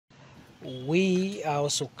We are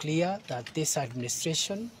also clear that this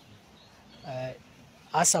administration,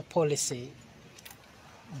 as a policy,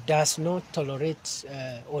 does not tolerate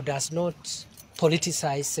or does not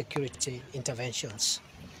politicize security interventions.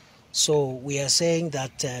 So we are saying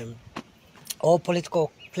that all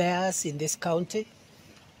political players in this county,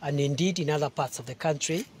 and indeed in other parts of the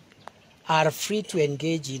country, are free to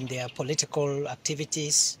engage in their political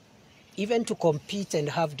activities, even to compete and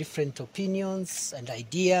have different opinions and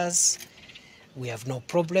ideas. We have no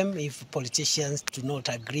problem if politicians do not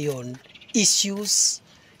agree on issues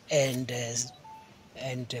and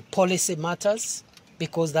policy matters,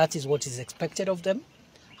 because that is what is expected of them.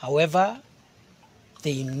 However,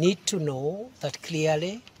 they need to know that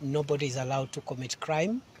clearly nobody is allowed to commit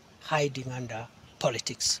crime hiding under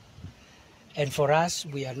politics. And for us,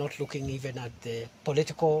 we are not looking even at the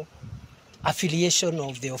political affiliation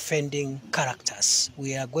of the offending characters.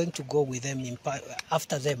 We are going to go with them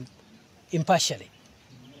after them impartially.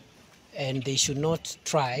 And they should not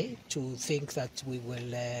try to think that we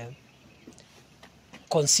will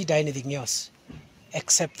consider anything else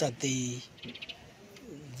except that they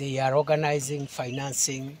are organizing,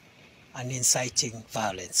 financing, and inciting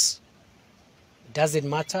violence. It doesn't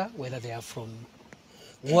matter whether they are from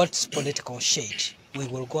what political shade. We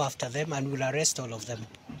will go after them and we'll arrest all of them.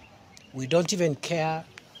 We don't even care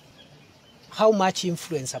how much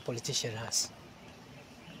influence a politician has.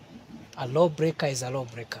 A lawbreaker is a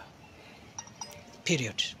lawbreaker,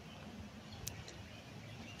 period.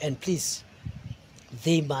 And please,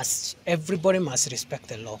 everybody must respect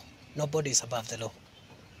the law. Nobody is above the law.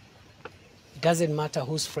 It doesn't matter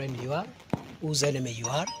whose friend you are, whose enemy you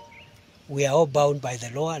are. We are all bound by the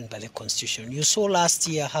law and by the Constitution. You saw last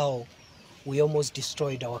year how we almost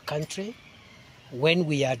destroyed our country when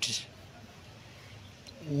we had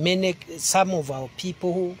some of our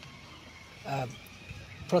people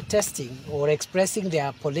protesting or expressing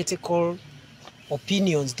their political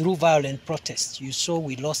opinions through violent protests. You saw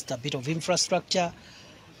we lost a bit of infrastructure.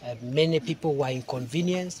 Many people were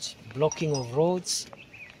inconvenienced, blocking of roads,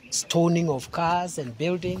 stoning of cars and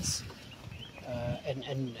buildings.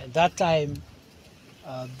 And at that time,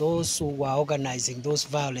 those who were organizing those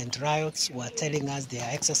violent riots were telling us they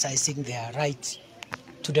are exercising their right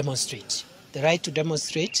to demonstrate. The right to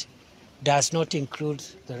demonstrate does not include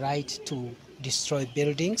the right to destroy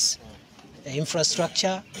buildings,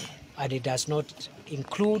 infrastructure, and it does not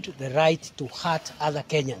include the right to hurt other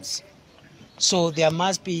Kenyans. So there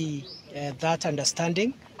must be that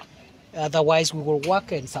understanding. Otherwise, we will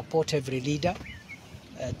work and support every leader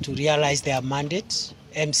to realize their mandate,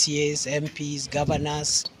 MCAs, MPs,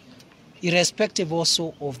 governors, irrespective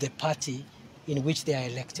also of the party in which they are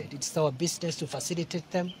elected. It's our business to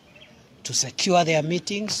facilitate them, to secure their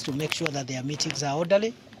meetings, to make sure that their meetings are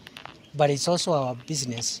orderly, but it's also our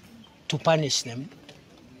business to punish them,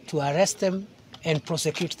 to arrest them and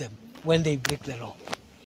prosecute them when they break the law.